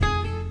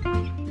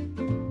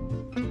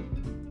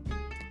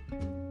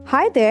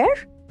Hi there!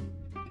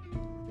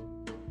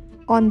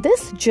 On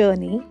this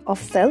journey of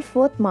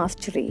self-worth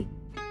mastery,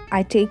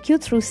 I take you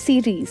through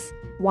series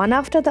one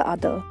after the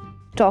other,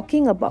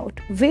 talking about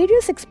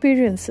various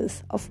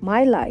experiences of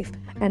my life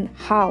and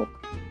how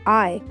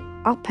I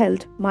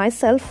upheld my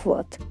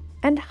self-worth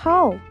and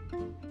how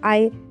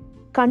I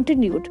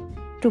continued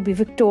to be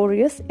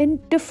victorious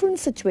in different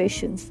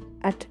situations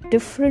at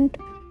different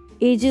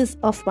ages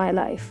of my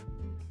life.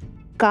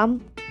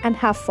 Come and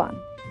have fun.